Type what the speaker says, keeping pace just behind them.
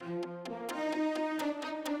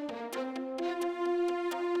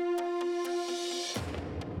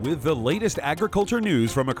With the latest agriculture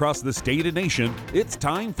news from across the state and nation, it's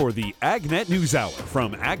time for the AgNet News Hour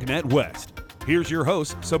from AgNet West. Here's your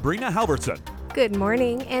host, Sabrina Halvorson. Good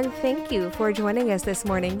morning, and thank you for joining us this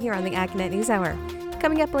morning here on the AgNet News Hour.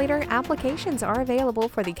 Coming up later, applications are available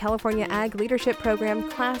for the California Ag Leadership Program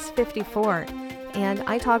Class 54. And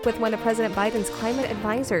I talk with one of President Biden's climate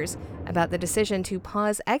advisors about the decision to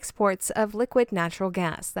pause exports of liquid natural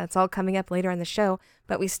gas. That's all coming up later in the show,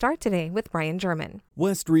 but we start today with Brian German.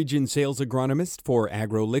 West Region Sales Agronomist for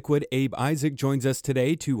AgroLiquid, Abe Isaac, joins us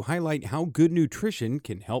today to highlight how good nutrition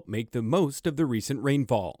can help make the most of the recent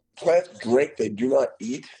rainfall. Plants drink, they do not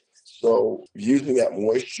eat. So using that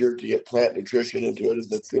moisture to get plant nutrition into it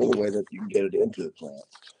that's the only way that you can get it into the plant.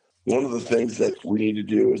 One of the things that we need to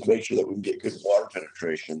do is make sure that we can get good water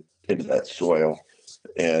penetration into that soil.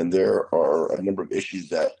 And there are a number of issues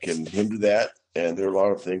that can hinder that. And there are a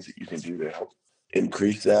lot of things that you can do to help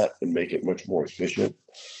increase that and make it much more efficient.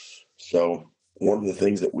 So one of the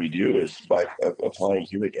things that we do is by applying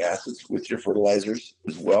humic acids with your fertilizers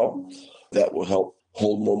as well. That will help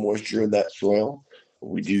hold more moisture in that soil.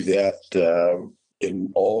 We do that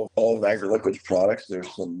in all of AgroLiquid's products.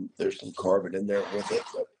 There's some carbon in there with it.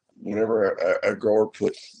 But whenever a grower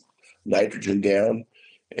puts nitrogen down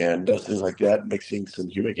and does things like that, mixing some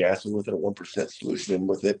humic acid with it, a 1% solution in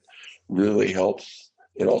with it, really helps.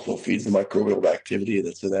 It also feeds the microbial activity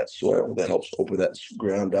that's in that soil that helps open that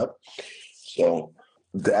ground up. So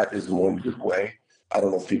that is one good way. I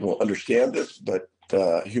don't know if people understand this, but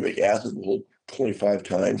humic acid will hold 25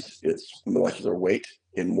 times its molecular weight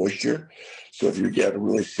in moisture. So if you get a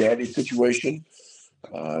really sandy situation,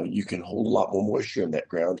 you can hold a lot more moisture in that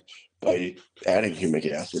ground by adding humic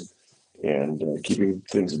acid and keeping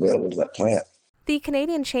things available to that plant. The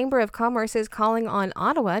Canadian Chamber of Commerce is calling on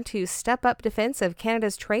Ottawa to step up defense of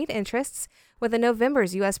Canada's trade interests with the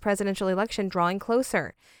November's U.S. presidential election drawing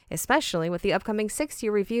closer, especially with the upcoming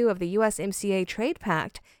 6-year review of the USMCA Trade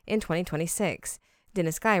Pact in 2026.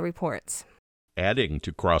 Dennis Guy reports. Adding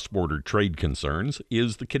to cross-border trade concerns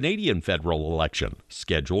is the Canadian federal election,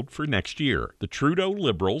 scheduled for next year. The Trudeau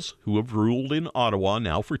Liberals, who have ruled in Ottawa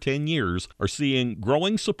now for 10 years, are seeing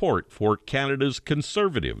growing support for Canada's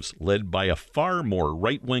Conservatives, led by a far more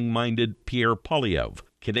right-wing-minded Pierre Poilievre.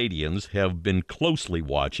 Canadians have been closely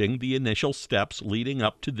watching the initial steps leading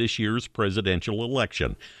up to this year's presidential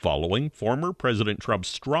election, following former President Trump's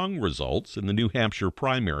strong results in the New Hampshire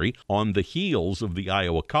primary on the heels of the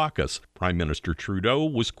Iowa caucus. Prime Minister Trudeau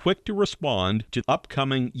was quick to respond to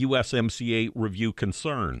upcoming USMCA review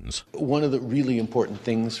concerns. One of the really important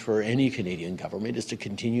things for any Canadian government is to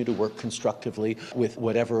continue to work constructively with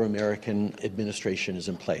whatever American administration is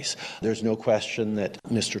in place. There's no question that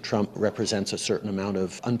Mr. Trump represents a certain amount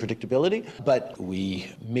of unpredictability, but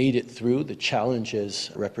we made it through the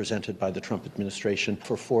challenges represented by the Trump administration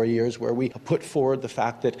for 4 years, where we put forward the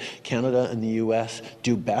fact that Canada and the U.S.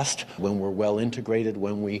 do best when we're well integrated,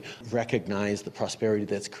 when we recognize the prosperity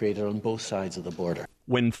that's created on both sides of the border.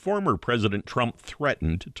 When former President Trump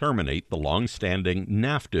threatened to terminate the long-standing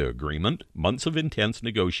NAFTA agreement, months of intense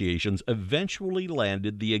negotiations eventually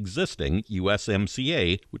landed the existing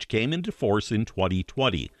USMCA, which came into force in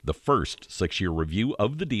 2020. The first 6-year review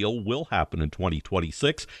of the deal will happen in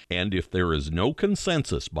 2026, and if there is no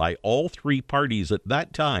consensus by all three parties at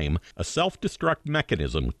that time, a self-destruct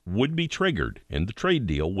mechanism would be triggered, and the trade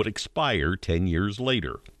deal would expire 10 years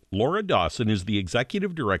later. Laura Dawson is the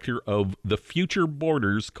executive director of the Future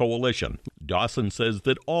Borders Coalition. Dawson says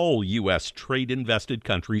that all U.S. trade-invested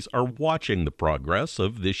countries are watching the progress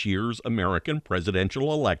of this year's American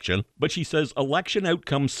presidential election, but she says election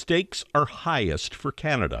outcome stakes are highest for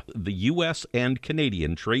Canada. The U.S. and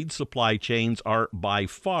Canadian trade supply chains are by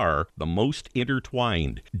far the most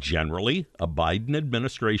intertwined. Generally, a Biden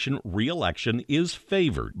administration re-election is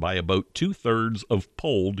favored by about 2/3 of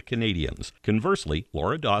polled Canadians. Conversely,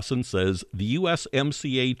 Laura Dawson says the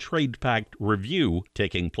USMCA Trade Pact review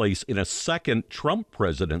taking place in a second Trump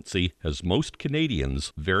presidency has most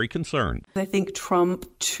Canadians very concerned. I think Trump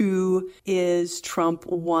 2 is Trump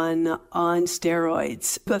 1 on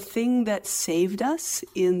steroids. The thing that saved us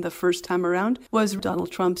in the first time around was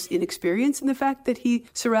Donald Trump's inexperience and the fact that he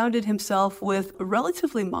surrounded himself with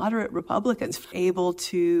relatively moderate Republicans, able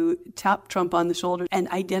to tap Trump on the shoulder and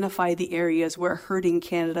identify the areas where hurting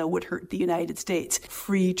Canada would hurt the United States.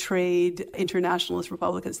 Free trade, internationalist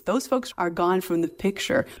Republicans, those folks are gone from the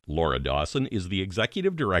picture. Laura Dawson is the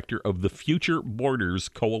executive director of the Future Borders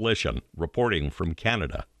Coalition. Reporting from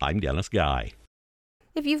Canada, I'm Dennis Guy.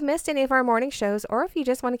 If you've missed any of our morning shows, or if you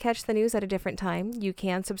just want to catch the news at a different time, you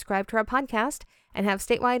can subscribe to our podcast and have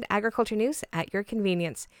statewide agriculture news at your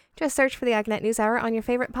convenience. Just search for the AgNet News Hour on your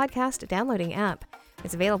favorite podcast downloading app.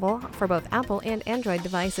 It's available for both Apple and Android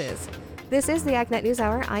devices. This is the AgNet News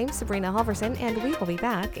Hour. I'm Sabrina Halvorson, and we will be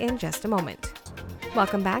back in just a moment.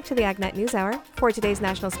 Welcome back to the AgNet News Hour. For today's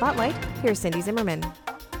National Spotlight, here's Cindy Zimmerman.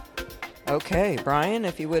 Okay, Brian,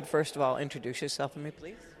 if you would first of all introduce yourself to me,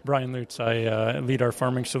 please. Brian Lutz. I lead our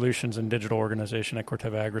farming solutions and digital organization at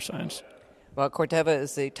Corteva Agriscience. Well, Corteva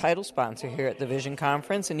is the title sponsor here at the Vision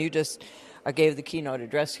Conference, and you just gave the keynote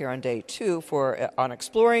address here on day 2 on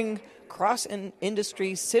exploring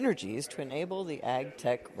cross-industry synergies to enable the ag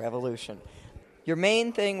tech revolution. Your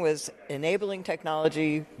main thing was enabling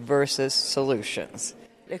technology versus solutions.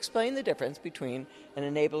 Explain the difference between an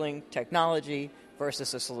enabling technology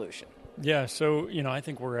versus a solution. Yeah, so, I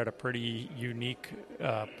think we're at a pretty unique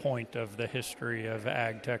point of the history of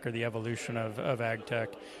ag tech, or the evolution of ag tech.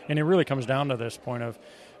 And it really comes down to this point of,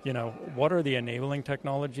 what are the enabling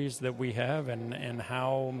technologies that we have, and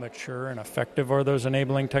how mature and effective are those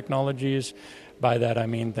enabling technologies? By that I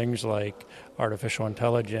mean things like artificial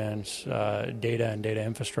intelligence, data and data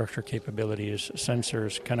infrastructure capabilities,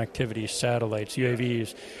 sensors, connectivity, satellites,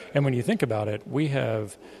 UAVs. And when you think about it, we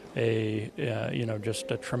have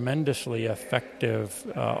just a tremendously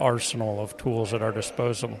effective arsenal of tools at our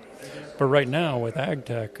disposal. But right now with ag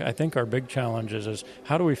tech, I think our big challenge is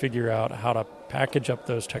how do we figure out how to package up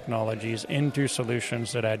those technologies into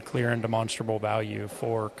solutions that add clear and demonstrable value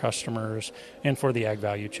for customers and for the ag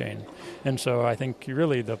value chain. And so I think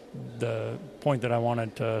really the point that I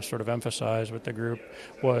wanted to sort of emphasize with the group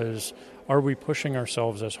was, are we pushing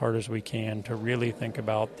ourselves as hard as we can to really think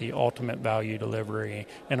about the ultimate value delivery,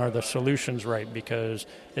 and are the solutions right? Because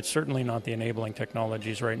it's certainly not the enabling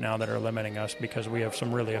technologies right now that are limiting us, because we have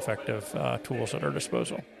some really effective tools at our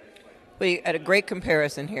disposal. Well, you had a great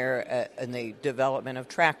comparison here in the development of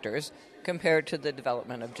tractors compared to the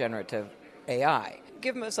development of generative AI.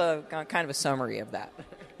 Give us a kind of a summary of that.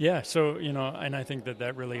 Yeah, so, and I think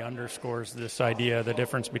that really underscores this idea, the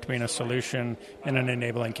difference between a solution and an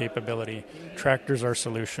enabling capability. Tractors are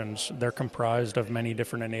solutions. They're comprised of many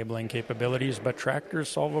different enabling capabilities, but tractors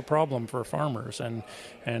solve a problem for farmers, and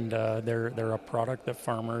they're a product that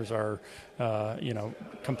farmers are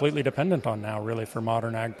completely dependent on now, really, for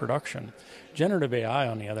modern ag production. Generative AI,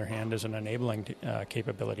 on the other hand, is an enabling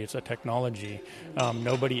capability. It's a technology.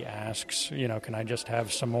 Nobody asks, can I just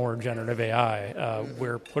have some more generative AI?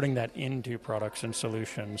 We're putting that into products and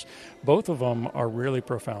solutions. Both of them are really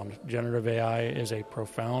profound. Generative AI is a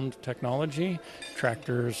profound technology.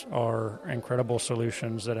 Tractors are incredible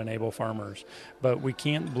solutions that enable farmers. But we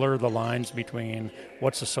can't blur the lines between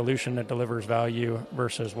what's a solution that delivers value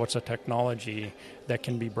versus what's a technology that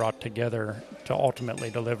can be brought together to ultimately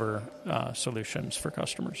deliver solutions for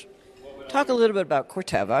customers. Talk a little bit about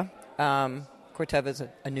Corteva. Corteva is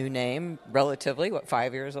a new name, relatively,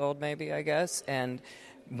 5 years old maybe, I guess, and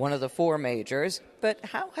one of the 4 majors. But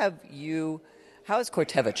how has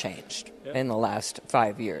Corteva changed in the last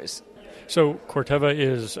 5 years? So Corteva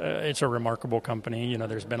it's a remarkable company.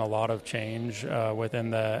 There's been a lot of change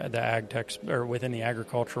within the ag tech, or within the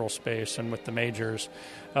agricultural space, and with the majors.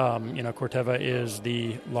 Corteva is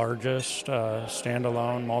the largest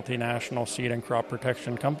standalone multinational seed and crop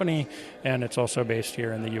protection company, and it's also based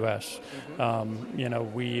here in the U.S. One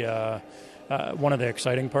of the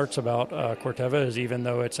exciting parts about Corteva is, even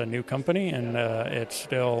though it's a new company and it's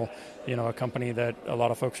still a company that a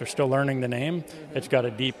lot of folks are still learning the name, it's got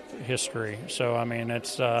a deep history. So,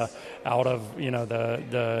 it's out of,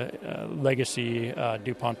 the legacy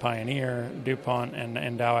DuPont Pioneer, DuPont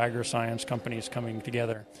and Dow AgriScience companies coming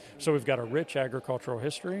together. So we've got a rich agricultural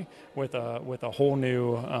history with a whole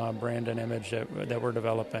new brand and image that we're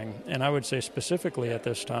developing. And I would say specifically at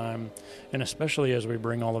this time, and especially as we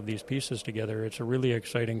bring all of these pieces together, it's a really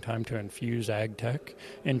exciting time to infuse ag tech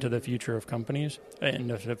into the future of companies,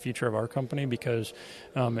 into the future of our company, because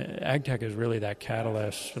ag tech is really that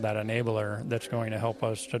catalyst, that enabler that's going to help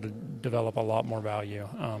us to develop a lot more value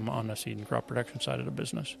on the seed and crop protection side of the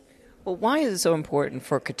business. Well, why is it so important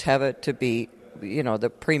for Corteva to be,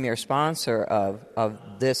 the premier sponsor of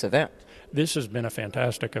this event? This has been a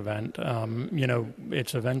fantastic event.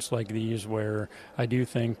 It's events like these where I do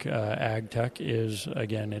think ag tech is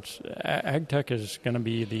going to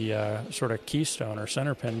be the sort of keystone or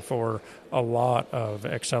centerpin for a lot of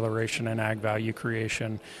acceleration in ag value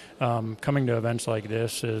creation. Coming to events like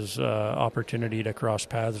this is opportunity to cross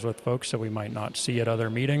paths with folks that we might not see at other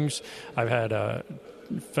meetings. I've had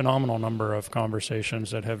phenomenal number of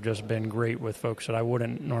conversations that have just been great with folks that I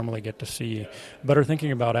wouldn't normally get to see, but are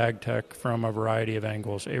thinking about ag tech from a variety of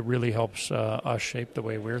angles. It really helps us shape the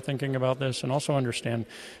way we're thinking about this and also understand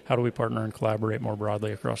how do we partner and collaborate more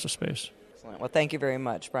broadly across the space. Excellent. Well, thank you very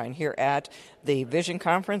much, Brian. Here at the Vision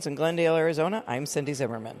Conference in Glendale, Arizona, I'm Cindy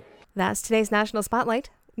Zimmerman. That's today's National Spotlight.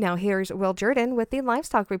 Now here's Will Jordan with the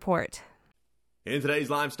Livestock Report. In today's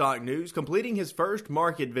livestock news, completing his first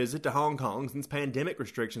market visit to Hong Kong since pandemic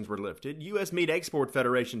restrictions were lifted, U.S. Meat Export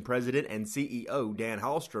Federation President and CEO Dan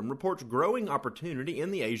Hallstrom reports growing opportunity in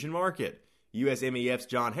the Asian market. USMEF's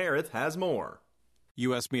John Harris has more.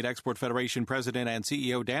 U.S. Meat Export Federation President and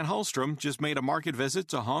CEO Dan Hallstrom just made a market visit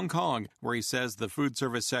to Hong Kong, where he says the food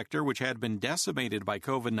service sector, which had been decimated by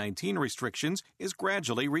COVID-19 restrictions, is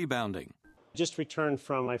gradually rebounding. Just returned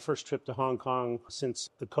from my first trip to Hong Kong since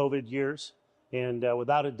the COVID years. And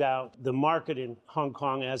without a doubt, the market in Hong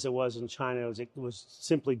Kong, as it was in China, was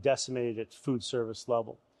simply decimated at food service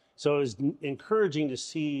level. So it was encouraging to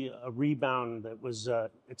see a rebound that was,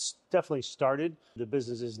 it's definitely started. The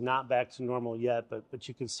business is not back to normal yet, but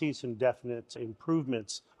you can see some definite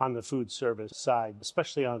improvements on the food service side,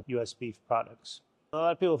 especially on U.S. beef products. A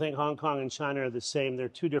lot of people think Hong Kong and China are the same. They're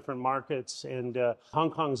two different markets, and Hong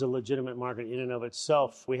Kong is a legitimate market in and of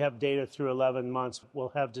itself. We have data through 11 months. We'll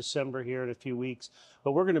have December here in a few weeks,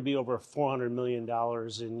 but we're going to be over $400 million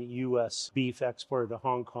in U.S. beef exported to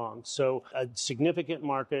Hong Kong. So a significant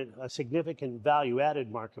market, a significant value-added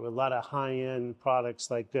market with a lot of high-end products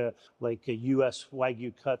like U.S.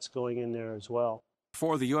 Wagyu cuts going in there as well.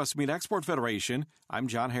 For the U.S. Meat Export Federation, I'm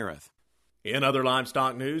John Harris. In other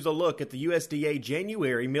livestock news, a look at the USDA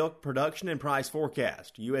January milk production and price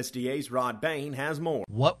forecast. USDA's Rod Bain has more.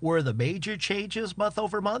 What were the major changes month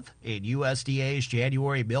over month in USDA's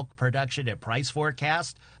January milk production and price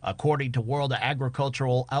forecast? According to World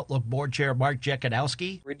Agricultural Outlook Board Chair Mark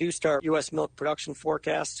Jekanowski, reduced our U.S. milk production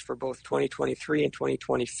forecasts for both 2023 and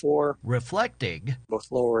 2024, reflecting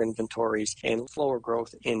both lower inventories and slower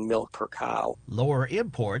growth in milk per cow. Lower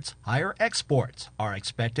imports, higher exports are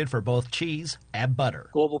expected for both cheese and butter.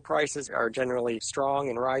 Global prices are generally strong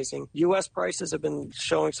and rising. U.S. prices have been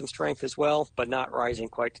showing some strength as well, but not rising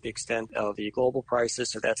quite to the extent of the global prices,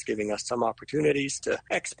 so that's giving us some opportunities to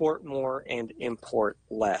export more and import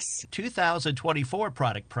less. 2024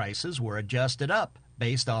 product prices were adjusted up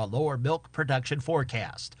based on lower milk production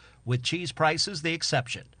forecast, with cheese prices the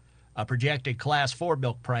exception. A projected Class 4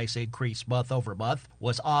 milk price increase month over month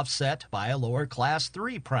was offset by a lower Class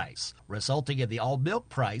 3 price, resulting in the all-milk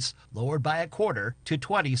price lowered by a quarter to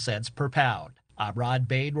 20 cents per pound. I'm Rod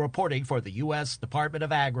Bain reporting for the U.S. Department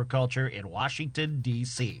of Agriculture in Washington,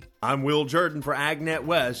 D.C. I'm Will Jordan for AgNet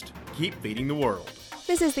West. Keep feeding the world.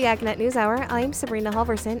 This is the AgNet News Hour. I'm Sabrina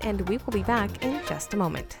Halvorson, and we will be back in just a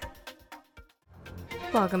moment.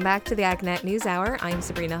 Welcome back to the AgNet News Hour. I'm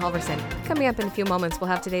Sabrina Halvorson. Coming up in a few moments, we'll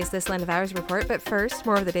have today's This Land of Ours report, but first,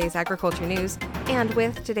 more of the day's agriculture news. And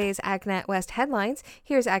with today's AgNet West headlines,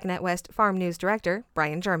 here's AgNet West Farm News Director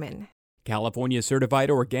Brian German. California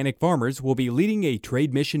certified organic farmers will be leading a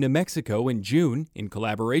trade mission to Mexico in June in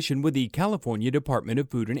collaboration with the California Department of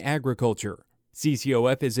Food and Agriculture.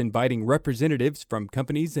 CCOF is inviting representatives from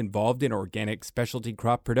companies involved in organic specialty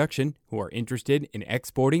crop production who are interested in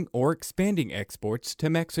exporting or expanding exports to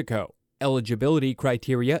Mexico. Eligibility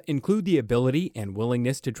criteria include the ability and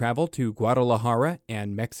willingness to travel to Guadalajara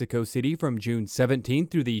and Mexico City from June 17th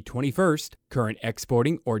through the 21st, current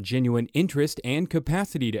exporting or genuine interest and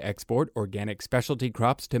capacity to export organic specialty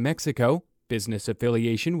crops to Mexico, business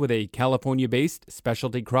affiliation with a California-based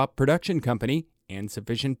specialty crop production company, and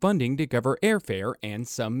sufficient funding to cover airfare and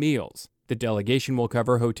some meals. The delegation will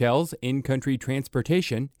cover hotels, in-country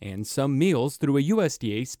transportation, and some meals through a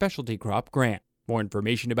USDA specialty crop grant. More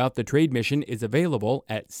information about the trade mission is available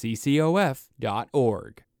at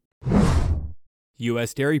ccof.org.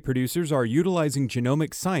 U.S. dairy producers are utilizing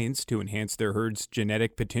genomic science to enhance their herd's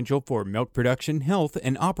genetic potential for milk production, health,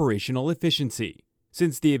 and operational efficiency.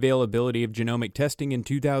 Since the availability of genomic testing in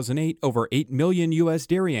 2008, over 8 million U.S.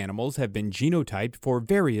 dairy animals have been genotyped for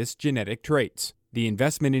various genetic traits. The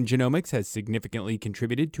investment in genomics has significantly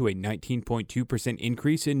contributed to a 19.2%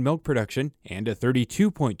 increase in milk production and a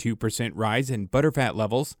 32.2% rise in butterfat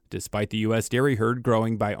levels, despite the U.S. dairy herd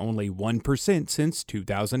growing by only 1% since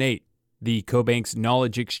 2008. The CoBank's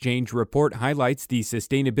Knowledge Exchange report highlights the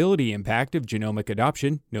sustainability impact of genomic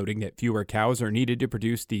adoption, noting that fewer cows are needed to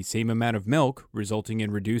produce the same amount of milk, resulting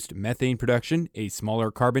in reduced methane production, a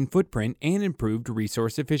smaller carbon footprint, and improved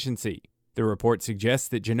resource efficiency. The report suggests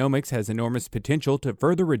that genomics has enormous potential to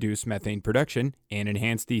further reduce methane production and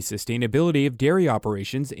enhance the sustainability of dairy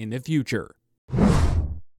operations in the future.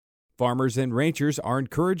 farmers and ranchers are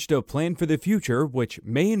encouraged to plan for the future, which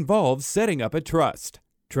may involve setting up a trust.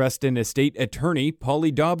 Trust and estate attorney Polly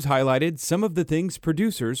Dobbs highlighted some of the things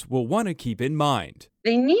producers will want to keep in mind.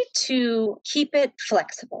 They need to keep it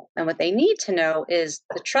flexible. And what they need to know is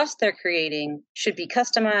the trust they're creating should be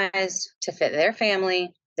customized to fit their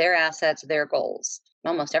family, their assets, their goals.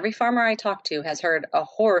 Almost every farmer I talk to has heard a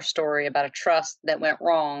horror story about a trust that went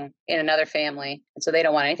wrong in another family. And so they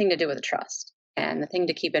don't want anything to do with the trust. And the thing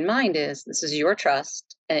to keep in mind is this is your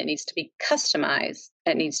trust and it needs to be customized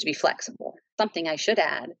and it needs to be flexible. Something I should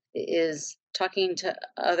add is talking to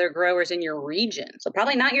other growers in your region. So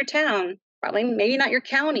probably not your town, maybe not your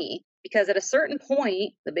county, because at a certain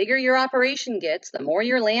point, the bigger your operation gets, the more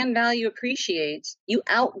your land value appreciates, you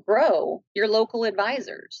outgrow your local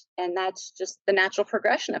advisors. And that's just the natural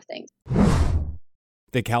progression of things.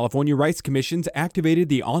 The California Rice Commission's activated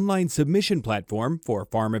the online submission platform for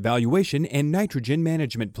farm evaluation and nitrogen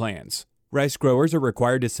management plans. Rice growers are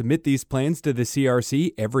required to submit these plans to the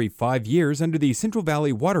CRC every 5 years under the Central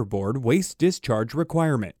Valley Water Board waste discharge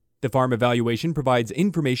requirement. The farm evaluation provides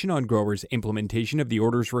information on growers' implementation of the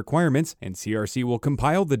order's requirements, and CRC will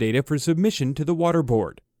compile the data for submission to the Water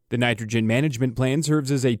Board. The nitrogen management plan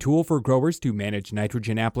serves as a tool for growers to manage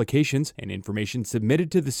nitrogen applications, and information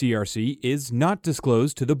submitted to the CRC is not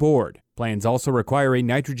disclosed to the board. Plans also require a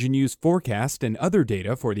nitrogen use forecast and other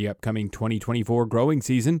data for the upcoming 2024 growing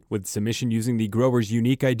season, with submission using the grower's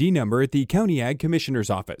unique ID number at the County Ag Commissioner's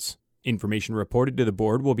office. Information reported to the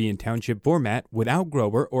board will be in township format without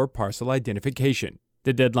grower or parcel identification.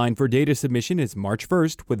 The deadline for data submission is March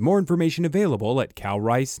 1st, with more information available at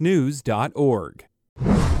calricenews.org.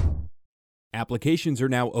 Applications are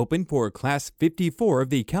now open for Class 54 of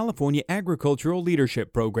the California Agricultural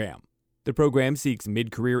Leadership Program. The program seeks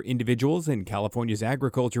mid-career individuals in California's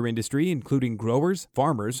agriculture industry, including growers,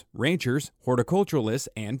 farmers, ranchers, horticulturalists,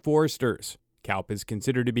 and foresters. CALP is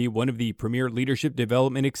considered to be one of the premier leadership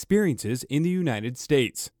development experiences in the United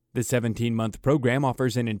States. The 17-month program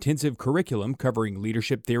offers an intensive curriculum covering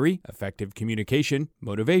leadership theory, effective communication,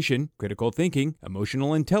 motivation, critical thinking,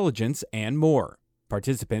 emotional intelligence, and more.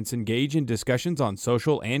 Participants engage in discussions on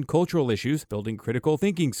social and cultural issues, building critical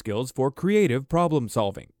thinking skills for creative problem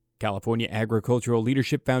solving. California Agricultural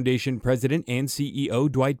Leadership Foundation President and CEO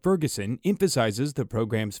Dwight Ferguson emphasizes the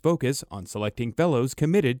program's focus on selecting fellows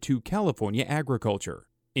committed to California agriculture.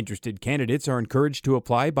 Interested candidates are encouraged to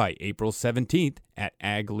apply by April 17th at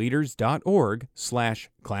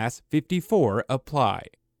agleaders.org/class54apply.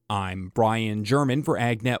 I'm Brian German for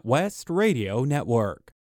AgNet West Radio Network.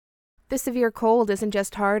 The severe cold isn't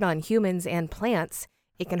just hard on humans and plants.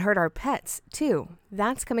 It can hurt our pets, too.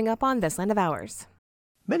 That's coming up on This Land of Ours.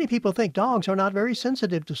 Many people think dogs are not very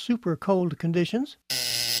sensitive to super cold conditions.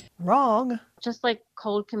 Wrong. Just like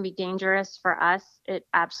cold can be dangerous for us, it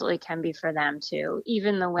absolutely can be for them too,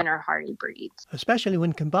 even the winter hardy breeds. Especially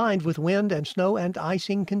when combined with wind and snow and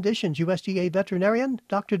icing conditions. USDA veterinarian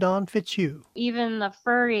Dr. Dawn Fitzhugh. Even the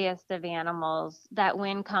furriest of animals, that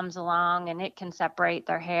wind comes along and it can separate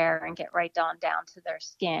their hair and get right down to their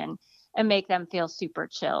skin and make them feel super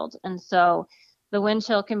chilled. And so the wind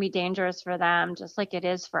chill can be dangerous for them, just like it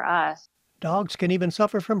is for us. Dogs can even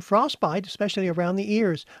suffer from frostbite, especially around the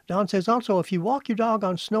ears. Dawn says also if you walk your dog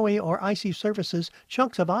on snowy or icy surfaces,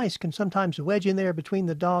 chunks of ice can sometimes wedge in there between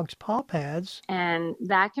the dog's paw pads. And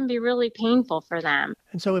that can be really painful for them.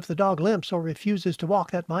 And so if the dog limps or refuses to walk,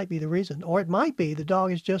 that might be the reason. Or it might be the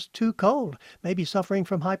dog is just too cold, maybe suffering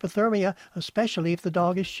from hypothermia, especially if the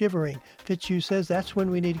dog is shivering. Fitzhugh says that's when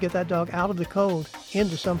we need to get that dog out of the cold,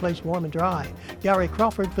 into someplace warm and dry. Gary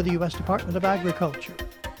Crawford for the U.S. Department of Agriculture.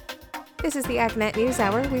 This is the AgNet News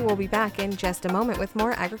Hour. We will be back in just a moment with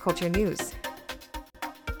more agriculture news.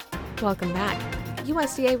 Welcome back.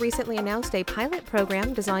 USDA recently announced a pilot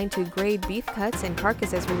program designed to grade beef cuts and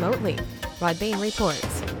carcasses remotely. Rod Bain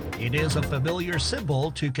reports. It is a familiar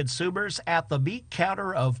symbol to consumers at the meat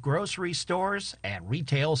counter of grocery stores and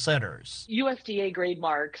retail centers. USDA grade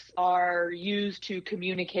marks are used to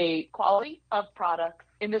communicate quality of products.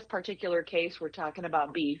 In this particular case, we're talking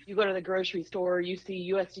about beef. You go to the grocery store, you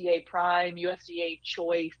see USDA Prime, USDA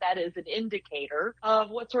Choice. That is an indicator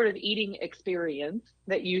of what sort of eating experience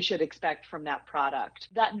that you should expect from that product.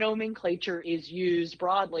 That nomenclature is used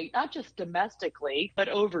broadly, not just domestically, but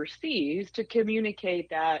overseas to communicate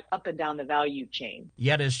that up and down the value chain.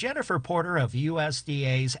 Yet, as Jennifer Porter of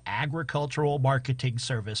USDA's Agricultural Marketing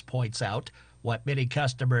Service points out, what many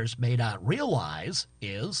customers may not realize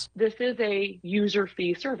is this is a user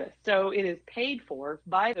fee service, so it is paid for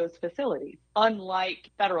by those facilities.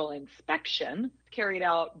 Unlike federal inspection, carried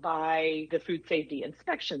out by the Food Safety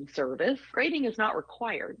Inspection Service, grading is not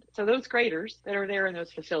required. So those graders that are there in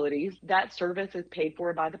those facilities, that service is paid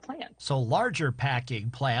for by the plant. So larger packing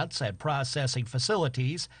plants and processing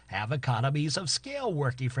facilities have economies of scale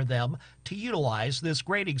working for them to utilize this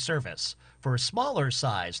grading service. For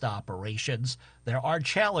smaller-sized operations, there are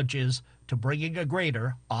challenges to bringing a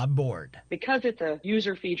grader on board. Because it's a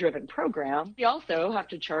user fee-driven program, we also have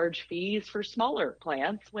to charge fees for smaller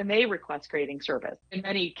plants when they request grading service. In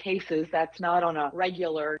many cases, that's not on a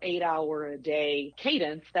regular 8-hour-a-day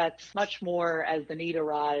cadence. That's much more as the need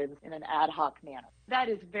arrives in an ad hoc manner. That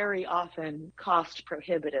is very often cost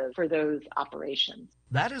prohibitive for those operations.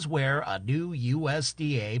 That is where a new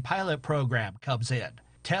USDA pilot program comes in.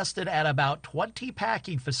 Tested at about 20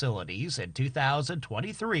 packing facilities in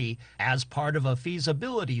 2023 as part of a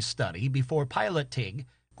feasibility study before piloting,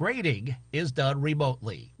 grading is done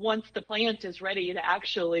remotely. Once the plant is ready to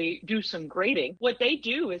actually do some grading, what they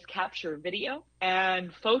do is capture video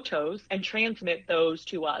and photos and transmit those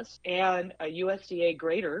to us. And a USDA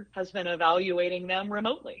grader has been evaluating them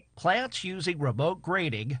remotely. Plants using remote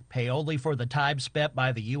grading pay only for the time spent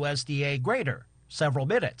by the USDA grader, several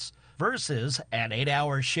minutes, versus an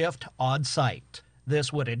 8-hour shift on site.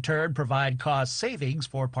 This would in turn provide cost savings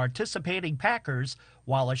for participating packers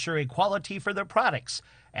while assuring quality for their products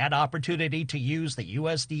and opportunity to use the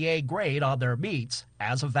USDA grade on their meats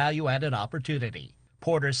as a value-added opportunity.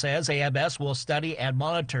 Porter says AMS will study and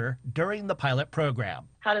monitor during the pilot program.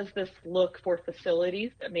 How does this look for facilities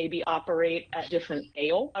that maybe operate at different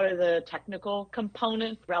scale? Are the technical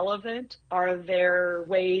components relevant? Are there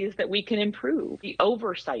ways that we can improve the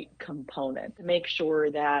oversight component to make sure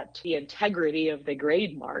that the integrity of the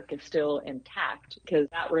grade mark is still intact? Because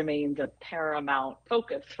that remains a paramount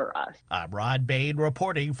focus for us. I'm Rod Bain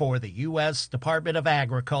reporting for the U.S. Department of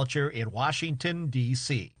Agriculture in Washington,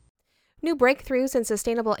 D.C. New breakthroughs in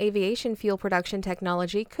sustainable aviation fuel production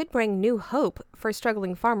technology could bring new hope for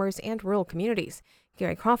struggling farmers and rural communities.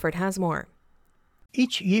 Gary Crawford has more.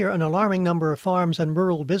 Each year, an alarming number of farms and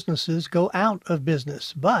rural businesses go out of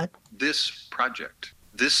business, but this project,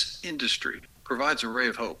 this industry, provides a ray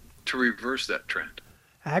of hope to reverse that trend.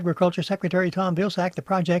 Agriculture Secretary Tom Vilsack, the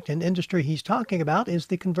project and industry he's talking about is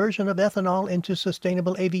the conversion of ethanol into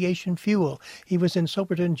sustainable aviation fuel. He was in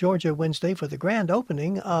Soperton, Georgia Wednesday for the grand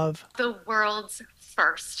opening of the world's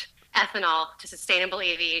first ethanol to sustainable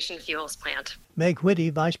aviation fuels plant. Meg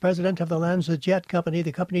Whitty, vice president of the Lanza Jet Company,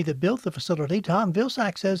 the company that built the facility. Tom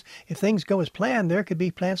Vilsack says if things go as planned, there could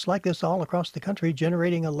be plants like this all across the country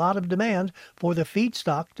generating a lot of demand for the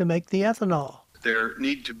feedstock to make the ethanol. There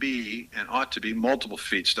need to be and ought to be multiple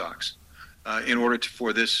feedstocks in order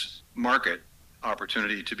for this market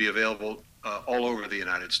opportunity to be available all over the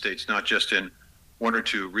United States, not just in one or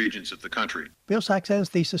two regions of the country. Vilsack says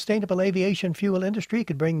the sustainable aviation fuel industry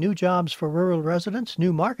could bring new jobs for rural residents,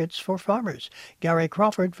 new markets for farmers. Gary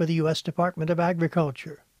Crawford for the U.S. Department of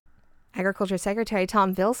Agriculture. Agriculture Secretary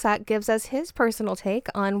Tom Vilsack gives us his personal take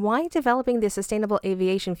on why developing the sustainable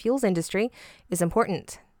aviation fuels industry is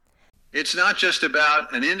important. It's not just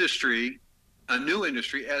about an industry, a new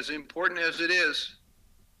industry, as important as it is.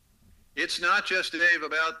 It's not just, Dave,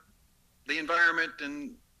 about the environment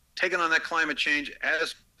and taking on that climate change,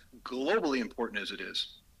 as globally important as it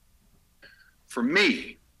is. For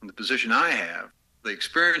me, in the position I have, the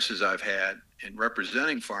experiences I've had in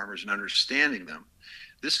representing farmers and understanding them,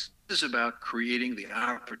 this is about creating the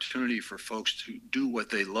opportunity for folks to do what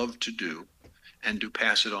they love to do and to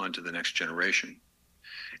pass it on to the next generation.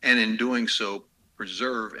 And in doing so,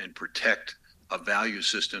 preserve and protect a value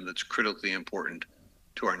system that's critically important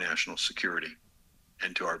to our national security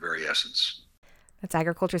and to our very essence. That's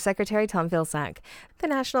Agriculture Secretary Tom Vilsack. The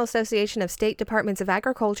National Association of State Departments of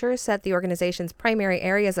Agriculture set the organization's primary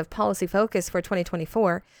areas of policy focus for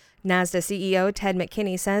 2024. NASDA CEO Ted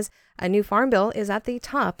McKinney says a new farm bill is at the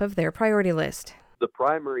top of their priority list. The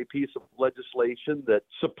primary piece of legislation that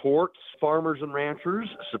supports farmers and ranchers,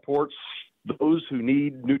 supports those who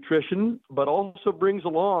need nutrition, but also brings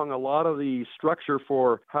along a lot of the structure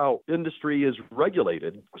for how industry is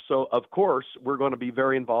regulated. So, of course, we're going to be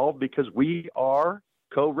very involved because we are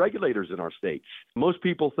co-regulators in our states. Most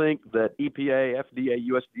people think that EPA, FDA,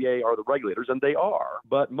 USDA are the regulators, and they are.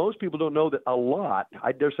 But most people don't know that a lot,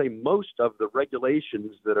 I dare say most of the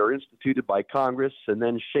regulations that are instituted by Congress and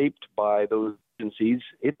then shaped by those agencies,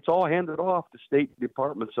 it's all handed off to state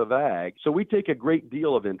departments of ag. So we take a great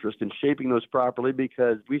deal of interest in shaping those properly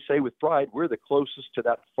because we say with pride, we're the closest to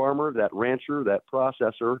that farmer, that rancher, that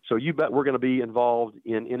processor. So you bet we're going to be involved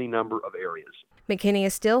in any number of areas. McKinney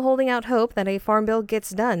is still holding out hope that a farm bill gets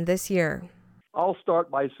done this year. I'll start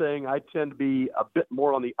by saying I tend to be a bit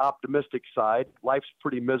more on the optimistic side. Life's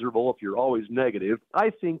pretty miserable if you're always negative. I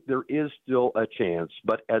think there is still a chance,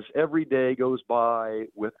 but as every day goes by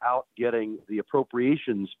without getting the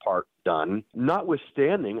appropriations part done,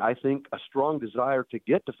 notwithstanding, I think, a strong desire to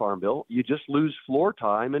get to Farm Bill, you just lose floor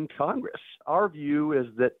time in Congress. Our view is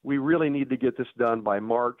that we really need to get this done by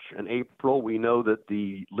March and April. We know that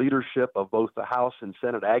the leadership of both the House and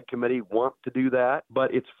Senate Ag Committee want to do that,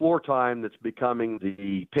 but it's floor time that's becoming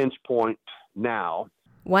the pinch point now.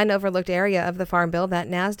 One overlooked area of the Farm Bill that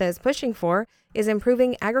NASDA is pushing for is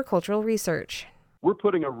improving agricultural research. We're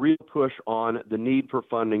putting a real push on the need for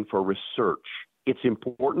funding for research. It's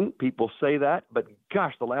important. People say that. But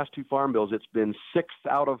gosh, the last two farm bills, it's been 6th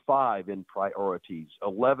out of 5 in priorities,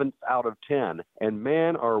 11th out of 10. And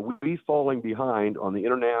man, are we falling behind on the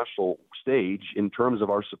international stage in terms of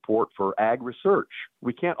our support for ag research.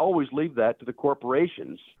 We can't always leave that to the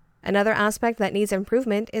corporations. Another aspect that needs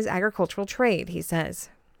improvement is agricultural trade, he says.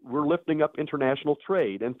 We're lifting up international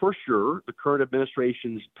trade, and for sure, the current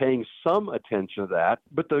administration's paying some attention to that,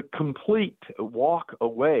 but the complete walk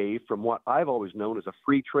away from what I've always known as a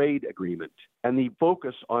free trade agreement and the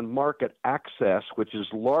focus on market access, which is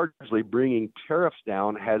largely bringing tariffs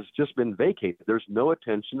down, has just been vacated. There's no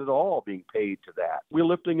attention at all being paid to that. We're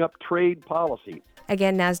lifting up trade policy.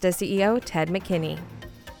 Again, NASDA CEO Ted McKinney.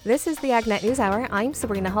 This is the AgNet News Hour. I'm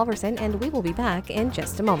Sabrina Halvorson, and we will be back in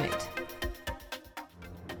just a moment.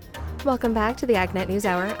 Welcome back to the AgNet News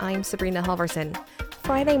Hour. I'm Sabrina Halvorson.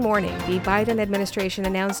 Friday morning, the Biden administration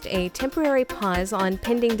announced a temporary pause on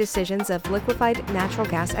pending decisions of liquefied natural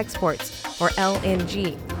gas exports, or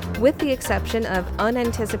LNG, with the exception of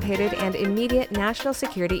unanticipated and immediate national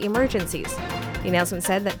security emergencies. The announcement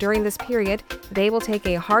said that during this period, they will take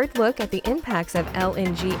a hard look at the impacts of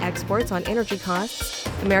LNG exports on energy costs,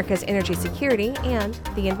 America's energy security, and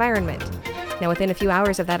the environment. Now, within a few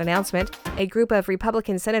hours of that announcement, a group of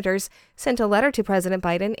Republican senators sent a letter to President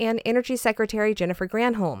Biden and Energy Secretary Jennifer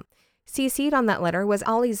Granholm. CC'd on that letter was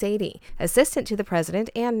Ali Zaidi, assistant to the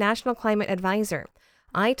president and national climate advisor.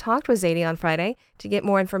 I talked with Zaidi on Friday to get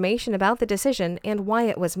more information about the decision and why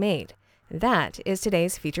it was made. That is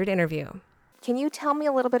today's featured interview. Can you tell me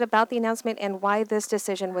a little bit about the announcement and why this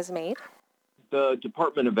decision was made? The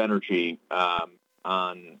Department of Energy,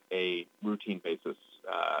 on a routine basis,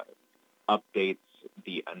 updates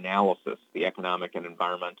the analysis, the economic and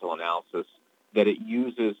environmental analysis that it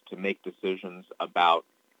uses to make decisions about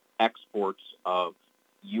exports of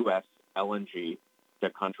U.S. LNG to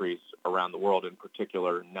countries around the world, in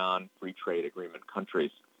particular non-free trade agreement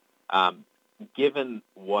countries. Given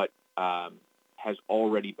what has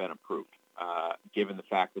already been approved, given the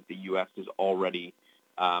fact that the U.S. is already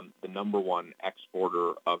the number one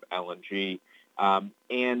exporter of LNG,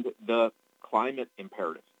 and the climate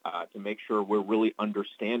imperative, to make sure we're really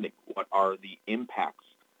understanding what are the impacts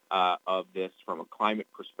of this from a climate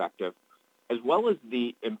perspective, as well as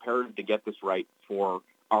the imperative to get this right for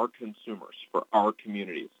our consumers, for our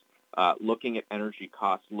communities, looking at energy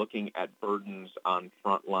costs, looking at burdens on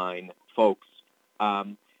frontline folks.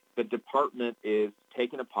 The department is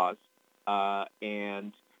taking a pause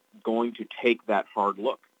and going to take that hard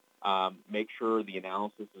look, make sure the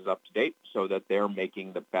analysis is up to date so that they're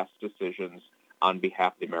making the best decisions on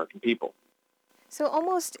behalf of the American people. So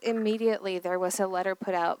almost immediately there was a letter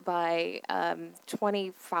put out by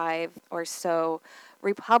 25 or so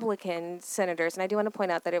Republican senators, and I do want to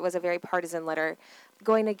point out that it was a very partisan letter,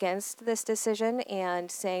 going against this decision and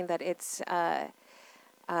saying that it's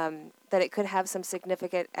that it could have some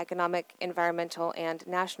significant economic, environmental, and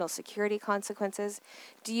national security consequences.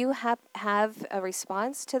 Do you have a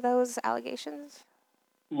response to those allegations?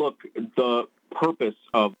 Look, the purpose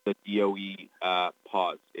of the DOE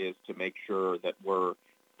pause is to make sure that we're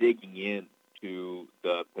digging into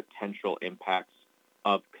the potential impacts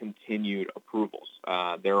of continued approvals.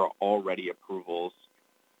 There are already approvals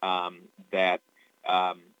that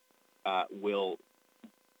will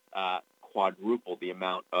quadruple the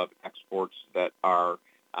amount of exports that are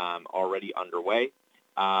already underway.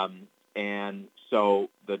 And so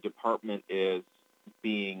the department is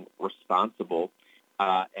being responsible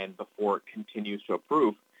and before it continues to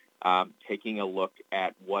approve, taking a look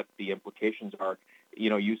at what the implications are. You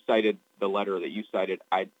know, you cited the letter that you cited.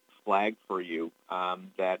 I flagged for you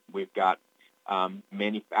that we've got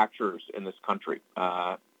manufacturers in this country,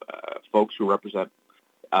 folks who represent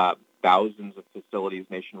thousands of facilities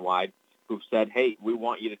nationwide who've said, hey, we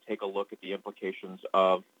want you to take a look at the implications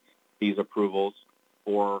of these approvals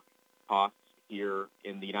for costs here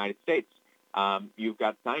in the United States. You've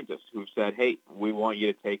got scientists who've said, hey, we want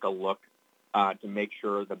you to take a look to make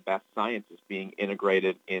sure the best science is being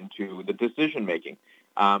integrated into the decision making.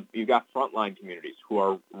 You've got frontline communities who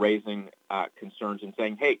are raising concerns and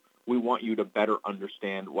saying, hey, we want you to better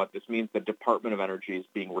understand what this means. The Department of Energy is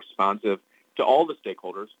being responsive to all the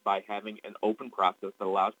stakeholders by having an open process that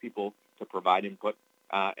allows people to provide input,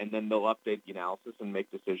 and then they'll update the analysis and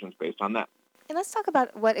make decisions based on that. And let's talk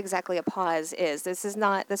about what exactly a pause is. This was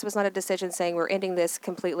not a decision saying we're ending this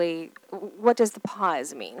completely. What does the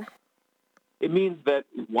pause mean? It means that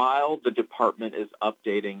while the department is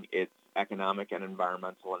updating its economic and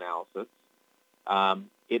environmental analysis,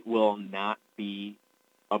 it will not be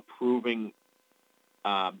approving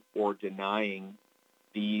or denying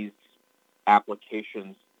these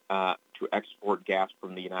applications to export gas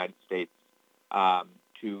from the United States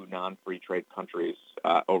to non-free trade countries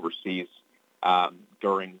overseas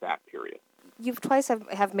during that period. You've twice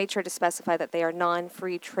have made sure to specify that they are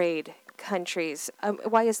non-free trade countries.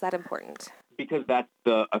 Why is that important? Because that's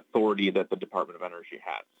the authority that the Department of Energy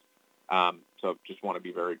has. So just want to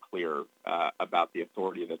be very clear about the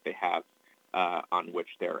authority that they have on which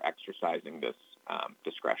they're exercising this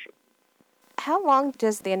discretion. How long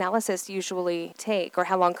does the analysis usually take, or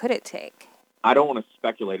how long could it take? I don't want to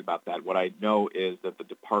speculate about that. What I know is that the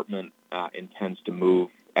department intends to move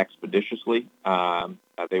expeditiously.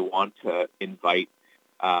 They want to invite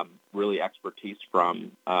really expertise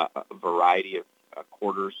from a variety of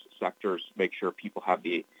quarters, sectors, make sure people have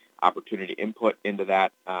the opportunity to input into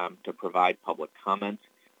that, to provide public comment.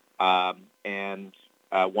 And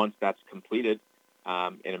once that's completed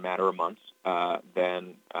in a matter of months,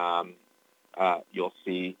 then you'll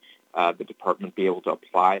see the department be able to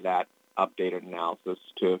apply that updated analysis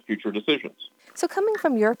to future decisions. So coming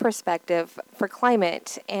from your perspective for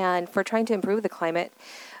climate and for trying to improve the climate,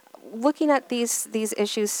 looking at these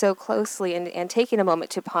issues so closely and taking a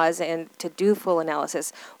moment to pause and to do full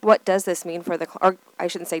analysis, what does this mean for or I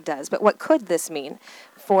shouldn't say does, but what could this mean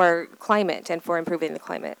for climate and for improving the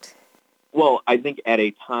climate? Well, I think at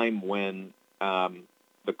a time when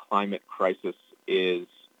the climate crisis is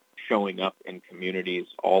showing up in communities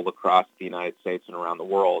all across the United States and around the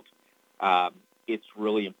world, it's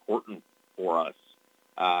really important for us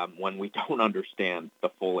when we don't understand the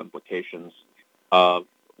full implications of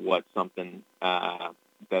what something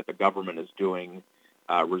that the government is doing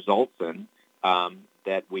results in,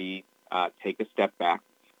 that we take a step back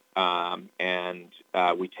and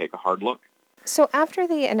we take a hard look. So after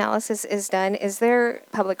the analysis is done, is there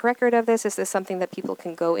public record of this? Is this something that people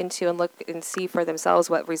can go into and look and see for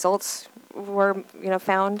themselves what results were,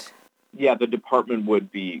 found? Yeah, the department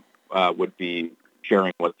would be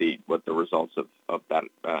sharing what the results of that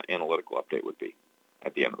analytical update would be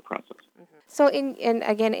at the end of the process. Mm-hmm. So,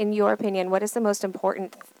 in your opinion, what is the most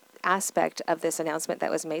important aspect of this announcement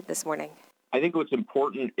that was made this morning? I think what's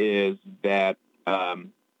important is that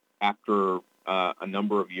after a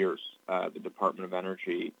number of years, the Department of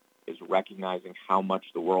Energy is recognizing how much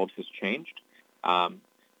the world has changed, how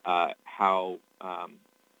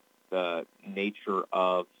the nature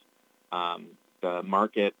of the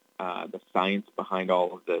market, the science behind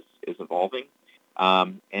all of this is evolving,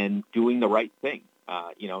 and doing the right thing,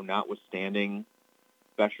 notwithstanding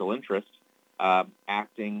special interest,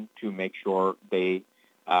 acting to make sure they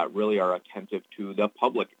really are attentive to the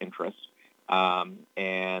public interest,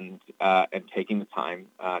 and taking the time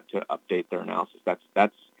to update their analysis.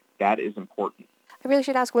 That is important. I really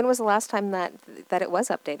should ask, when was the last time that it was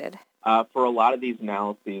updated? For a lot of these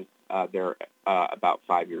analyses, they're about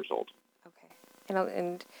 5 years old. Okay.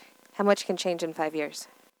 And how much can change in 5 years?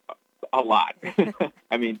 A lot.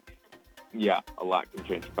 I mean, yeah, a lot can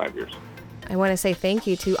change in 5 years. I want to say thank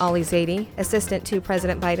you to Ali Zaidi, Assistant to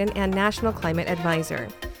President Biden and National Climate Advisor.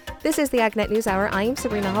 This is the AgNet News Hour. I'm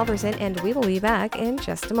Sabrina Halvorson, and we will be back in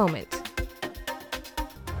just a moment.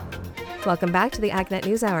 Welcome back to the AgNet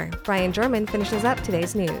News Hour. Brian German finishes up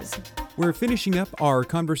today's news. We're finishing up our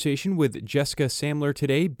conversation with Jessica Samler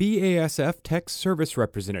today, BASF Tech Service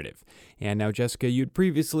Representative. And now, Jessica, you'd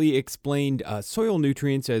previously explained soil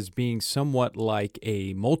nutrients as being somewhat like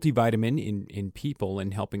a multivitamin in people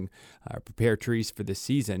and helping prepare trees for the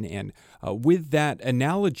season. And with that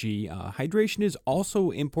analogy, hydration is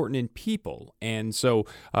also important in people. And so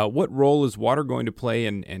what role is water going to play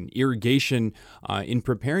and irrigation in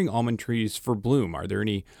preparing almond trees for bloom? Are there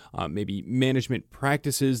any maybe management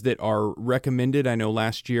practices that are recommended? I know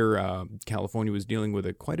last year California was dealing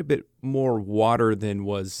with quite a bit more water than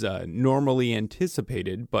was normally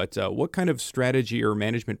anticipated, but what kind of strategy or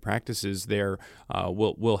management practices there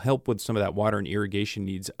will help with some of that water and irrigation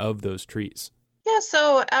needs of those trees? Yeah,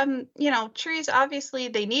 Trees obviously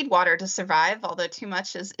they need water to survive, although too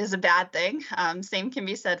much is a bad thing. Same can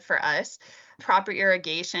be said for us. Proper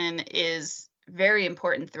irrigation is very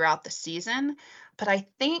important throughout the season, but I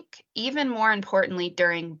think even more importantly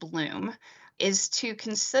during bloom is to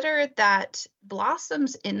consider that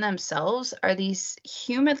blossoms in themselves are these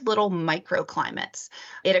humid little microclimates.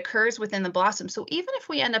 It occurs within the blossom. So even if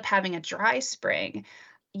we end up having a dry spring,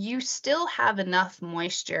 you still have enough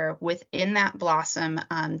moisture within that blossom.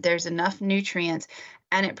 There's enough nutrients,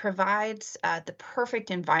 and it provides the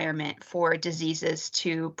perfect environment for diseases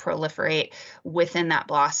to proliferate within that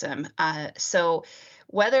blossom. So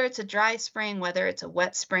whether it's a dry spring, whether it's a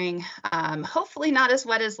wet spring, hopefully not as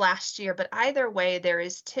wet as last year, but either way, there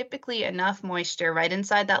is typically enough moisture right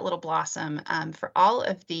inside that little blossom for all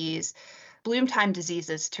of these bloom time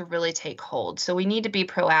diseases to really take hold. So we need to be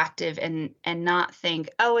proactive and not think,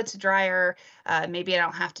 oh, it's drier. Maybe I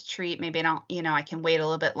don't have to treat. Maybe I don't, I can wait a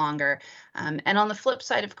little bit longer. And on the flip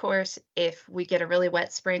side, of course, if we get a really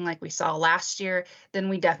wet spring like we saw last year, then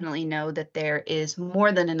we definitely know that there is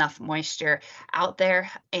more than enough moisture out there.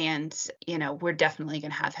 And, we're definitely going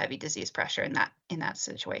to have heavy disease pressure in that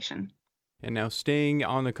situation. And now staying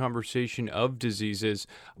on the conversation of diseases,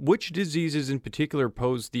 which diseases in particular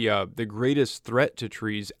pose the greatest threat to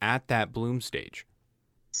trees at that bloom stage?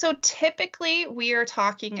 So typically we are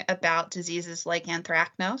talking about diseases like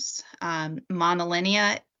anthracnose,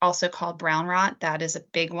 monolinea, also called brown rot. That is a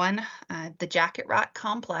big one. The jacket rot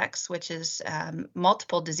complex, which is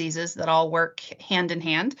multiple diseases that all work hand in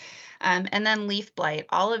hand. And then leaf blight.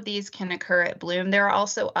 All of these can occur at bloom. There are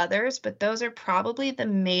also others, but those are probably the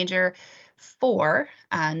major 4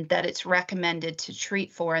 that it's recommended to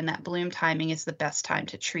treat for, and that bloom timing is the best time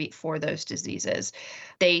to treat for those diseases.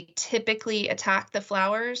 They typically attack the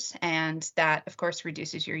flowers, and that, of course,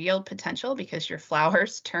 reduces your yield potential because your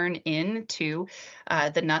flowers turn into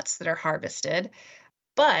the nuts that are harvested.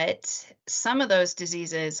 But some of those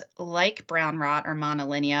diseases, like brown rot or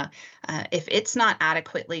monolinea, if it's not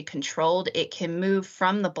adequately controlled, it can move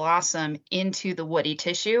from the blossom into the woody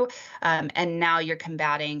tissue. And now you're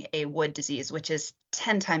combating a wood disease, which is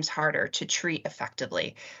 10 times harder to treat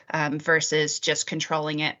effectively versus just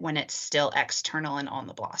controlling it when it's still external and on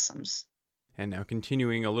the blossoms. And now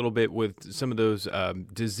continuing a little bit with some of those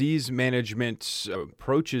disease management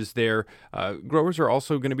approaches there, growers are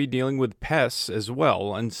also going to be dealing with pests as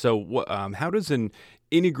well. And so how does an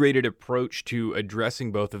integrated approach to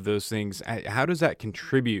addressing both of those things, how does that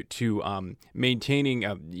contribute to maintaining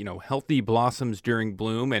healthy blossoms during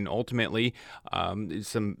bloom and ultimately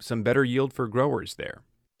some better yield for growers there?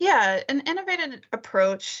 Yeah, an innovative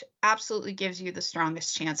approach absolutely gives you the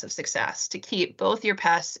strongest chance of success to keep both your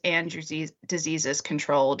pests and your diseases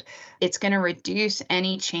controlled. It's going to reduce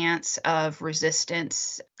any chance of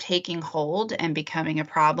resistance taking hold and becoming a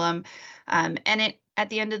problem. And it, at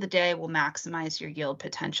the end of the day, will maximize your yield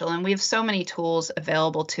potential. And we have so many tools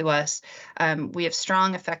available to us. We have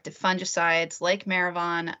strong, effective fungicides like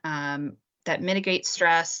Maravon that mitigate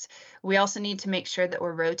stress. We also need to make sure that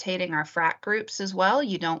we're rotating our frac groups as well.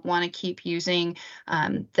 You don't want to keep using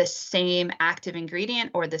the same active ingredient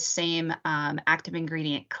or the same active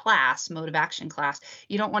ingredient class, mode of action class.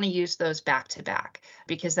 You don't want to use those back to back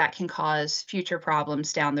because that can cause future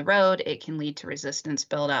problems down the road. It can lead to resistance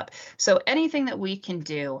buildup. So anything that we can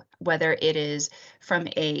do, whether it is from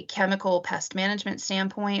a chemical pest management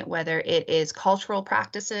standpoint, whether it is cultural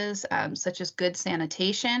practices such as good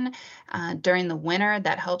sanitation during the winter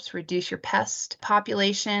that helps reduce your pest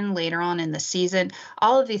population later on in the season.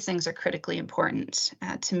 All of these things are critically important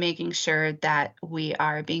to making sure that we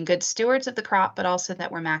are being good stewards of the crop, but also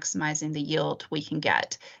that we're maximizing the yield we can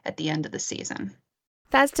get at the end of the season.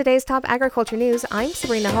 That's today's top agriculture news. I'm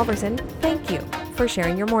Sabrina Halvorson. Thank you for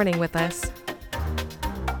sharing your morning with us.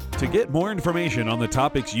 To get more information on the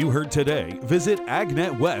topics you heard today, visit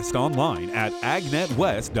AgNet West online at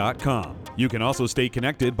agnetwest.com. You can also stay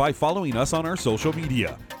connected by following us on our social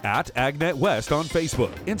media at AgNet West on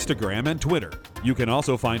Facebook, Instagram, and Twitter. You can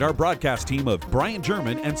also find our broadcast team of Brian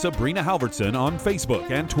German and Sabrina Halvorson on Facebook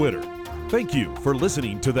and Twitter. Thank you for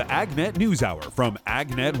listening to the AgNet News Hour from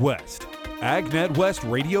AgNet West. AgNet West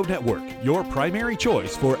Radio Network, your primary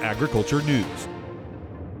choice for agriculture news.